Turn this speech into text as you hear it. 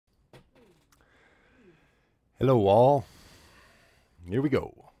Hello, all. Here we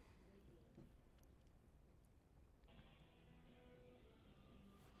go.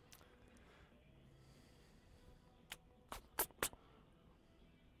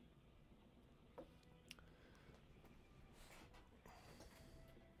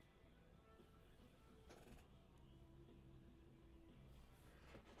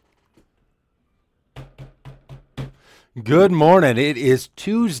 Good morning. It is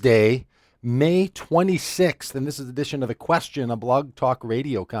Tuesday, May 26th, and this is an edition of The Question, a Blog Talk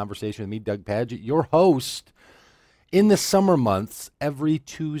Radio conversation with me, Doug Pagitt, your host in the summer months every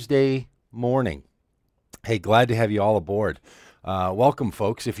Tuesday morning. Hey, glad to have you all aboard. Welcome,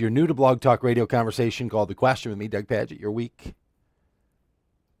 folks. If you're new to Blog Talk Radio conversation called The Question with me, Doug Pagitt, your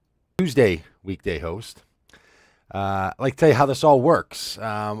Tuesday weekday host. I'd like to tell you how this all works.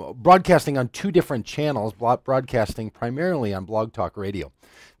 Broadcasting on two different channels, broadcasting primarily on Blog Talk Radio.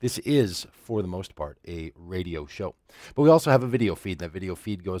 This is, for the most part, a radio show. But we also have a video feed. That video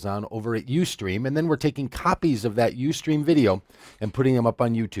feed goes on over at Ustream, and then we're taking copies of that Ustream video and putting them up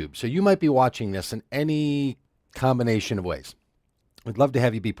on YouTube. So you might be watching this in any combination of ways. We'd love to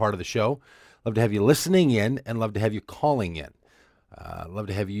have you be part of the show, love to have you listening in, and love to have you calling in. Love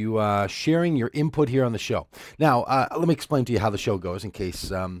to have you sharing your input here on the show. Now, let me explain to you how the show goes in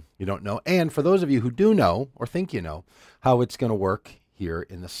case you don't know. And for those of you who do know or think you know how it's going to work here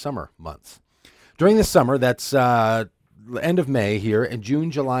in the summer months. During the summer, that's end of May here, and June,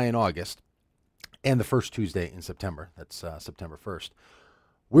 July, and August, and the first Tuesday in September. That's September 1st.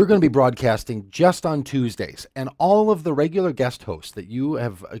 We're going to be broadcasting just on Tuesdays. And all of the regular guest hosts that you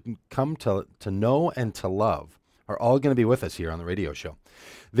have come to know and to love are all going to be with us here on the radio show.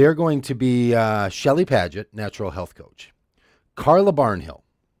 They're going to be Shelley Pagitt, natural health coach, Carla Barnhill,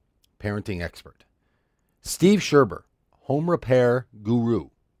 parenting expert, Steve Scherber, home repair guru,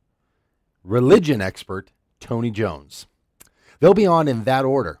 religion expert, Tony Jones. They'll be on in that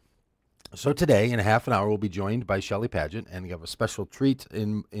order. So today, in a half an hour, we'll be joined by Shelley Pagitt, and we have a special treat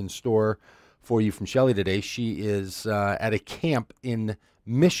in store for you from Shelley today. She is at a camp in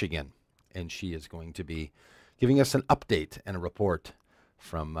Michigan, and she is going to be giving us an update and a report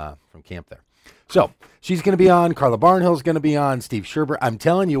from camp there. So she's going to be on. Carla Barnhill's going to be on. Steve Scherber. I'm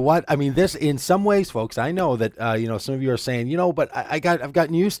telling you what. I mean, this in some ways, folks. I know that some of you are saying, but I've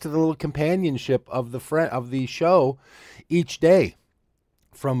gotten used to the little companionship of the show each day,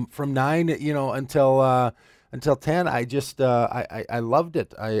 from 9 until 10. I just I loved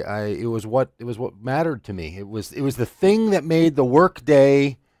it. It was what mattered to me. It was the thing that made the work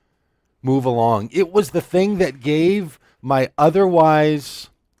day move along. It was the thing that gave my otherwise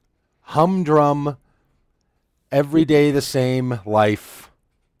humdrum, every day the same life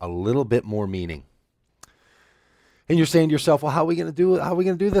a little bit more meaning. And you're saying to yourself, well, how are we going to do it? How are we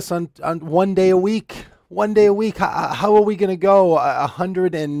going to do this on 1 day a week? 1 day a week? How are we going to go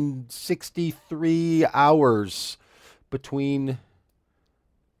 163 hours between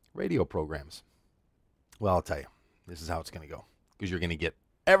radio programs? Well, I'll tell you, this is how it's going to go, because you're going to get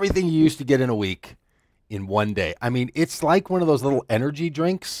everything you used to get in a week in 1 day. I mean, it's like one of those little energy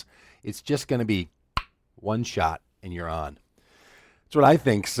drinks. It's just going to be one shot and you're on. That's what I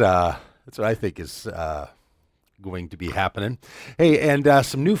think is going to be happening. Hey, and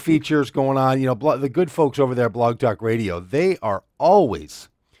some new features going on. The good folks over there at Blog Talk Radio, they are always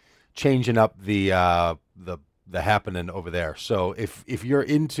changing up the happening over there. So if you're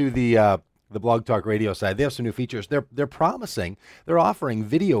into the Blog Talk Radio side, they have some new features. They're offering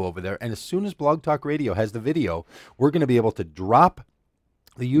video over there, and as soon as Blog Talk Radio has the video, we're going to be able to drop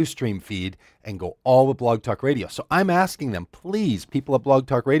the Ustream feed and go all with Blog Talk Radio. So I'm asking them, please, people at Blog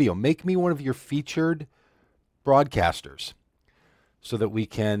Talk Radio, make me one of your featured broadcasters so that we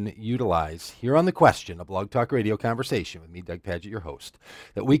can utilize here on The Question, a Blog Talk Radio conversation with me, Doug Pagitt, your host,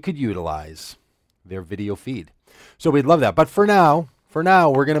 that we could utilize their video feed. So we'd love that. But for now,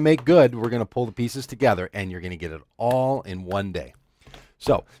 we're going to make good. We're going to pull the pieces together, and you're going to get it all in 1 day.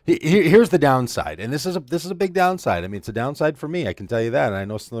 So here's the downside, and this is a big downside. I mean, it's a downside for me, I can tell you that, and I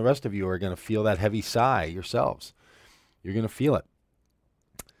know some of the rest of you are going to feel that heavy sigh yourselves. You're going to feel it.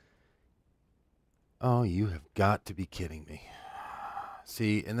 Oh, you have got to be kidding me.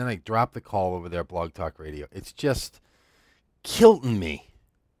 See, and then I drop the call over there at Blog Talk Radio. It's just killing me.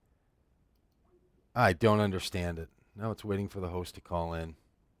 I don't understand it. Now it's waiting for the host to call in.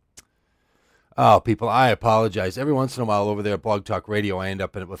 Oh, people, I apologize. Every once in a while over there at Blog Talk Radio, I end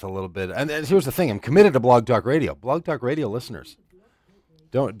up in it with a little bit. And here's the thing. I'm committed to Blog Talk Radio. Blog Talk Radio listeners,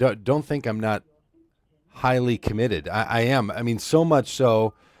 don't think I'm not highly committed. I am. I mean, so much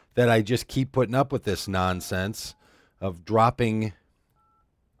so that I just keep putting up with this nonsense of dropping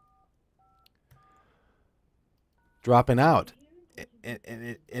dropping out. And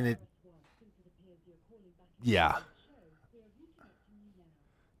it yeah.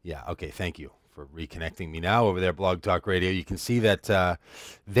 Yeah, okay, thank you for reconnecting me now over there, Blog Talk Radio. You can see that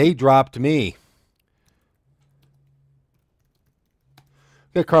they dropped me.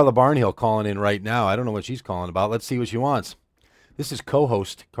 Got Carla Barnhill calling in right now. I don't know what she's calling about. Let's see what she wants. This is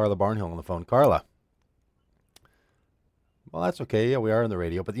co-host Carla Barnhill on the phone. Carla. Well, that's okay. Yeah, we are on the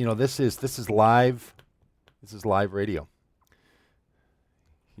radio, but you know, this is live. This is live radio.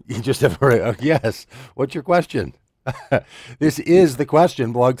 You just have yes. What's your question? This is the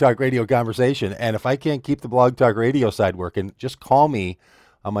question, Blog Talk Radio conversation. And if I can't keep the Blog Talk Radio side working, just call me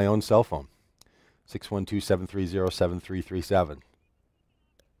on my own cell phone, 612-730-7337.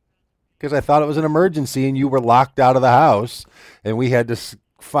 Because I thought it was an emergency and you were locked out of the house and we had to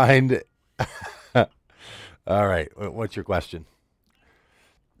find. All right. What's your question?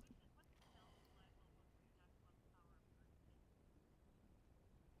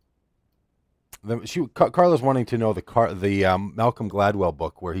 Carla's wanting to know the Malcolm Gladwell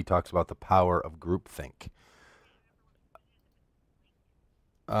book where he talks about the power of groupthink.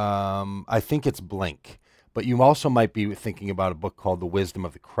 I think it's Blink, but you also might be thinking about a book called The Wisdom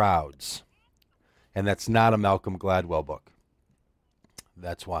of the Crowds, and that's not a Malcolm Gladwell book.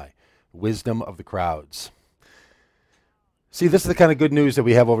 That's why. Wisdom of the Crowds. See, this is the kind of good news that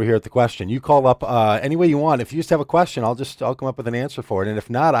we have over here at the question. You call up any way you want. If you just have a question, I'll come up with an answer for it. And if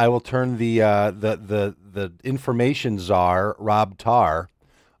not, I will turn the information czar, Rob Tarr,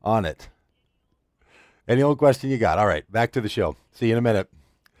 on it. Any old question you got? All right, back to the show. See you in a minute.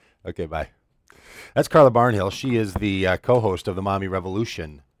 Okay, bye. That's Carla Barnhill. She is the co-host of the Mommy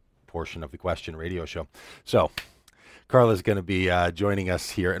Revolution portion of the Question radio show. So Carla's going to be joining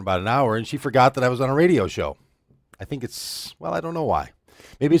us here in about an hour, and she forgot that I was on a radio show. I think it's, well, I don't know why.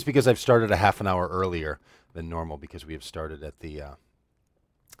 Maybe it's because I've started a half an hour earlier than normal because we have started at the,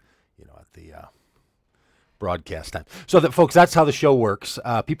 broadcast time. So that, folks, that's how the show works.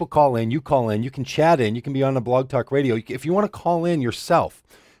 People call in, you can chat in, you can be on the Blog Talk Radio. If you want to call in yourself,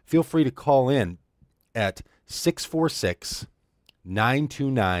 feel free to call in at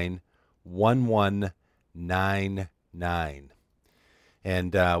 646-929-1199.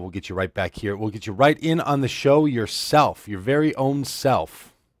 And we'll get you right back here. We'll get you right in on the show yourself, your very own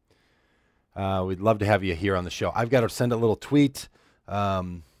self. We'd love to have you here on the show. I've got to send a little tweet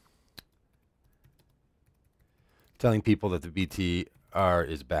telling people that the BTR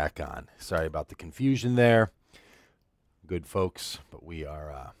is back on. Sorry about the confusion there. Good folks, but we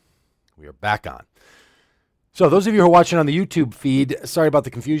are back on. So those of you who are watching on the YouTube feed, sorry about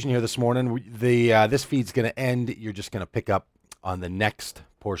the confusion here this morning. This feed's going to end. You're just going to pick up on the next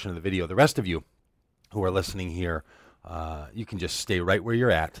portion of the video. The rest of you who are listening here, you can just stay right where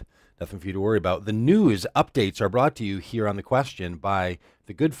you're at. Nothing for you to worry about. The news updates are brought to you here on The Question by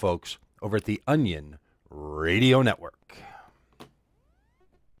the good folks over at the Onion Radio Network.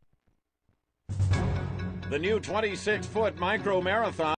 The new 26-foot micro marathon.